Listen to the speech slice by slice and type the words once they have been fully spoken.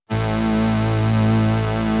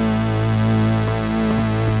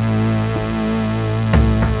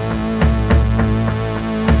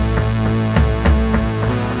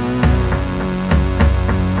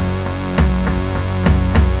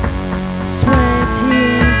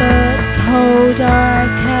floating but cold, I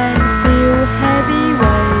can feel heavy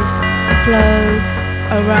waves flow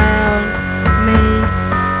around me,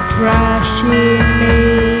 crashing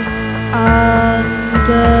me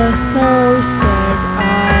under. So scared,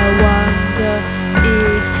 I wonder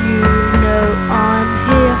if you know I'm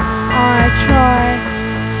here. I try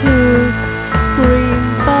to scream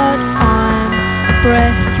but I'm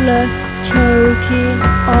breathless, choking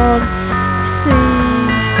on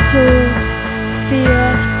sea salt.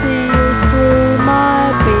 Fear seals through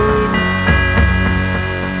my being.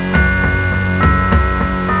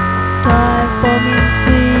 Dive bombing,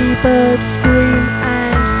 seabirds scream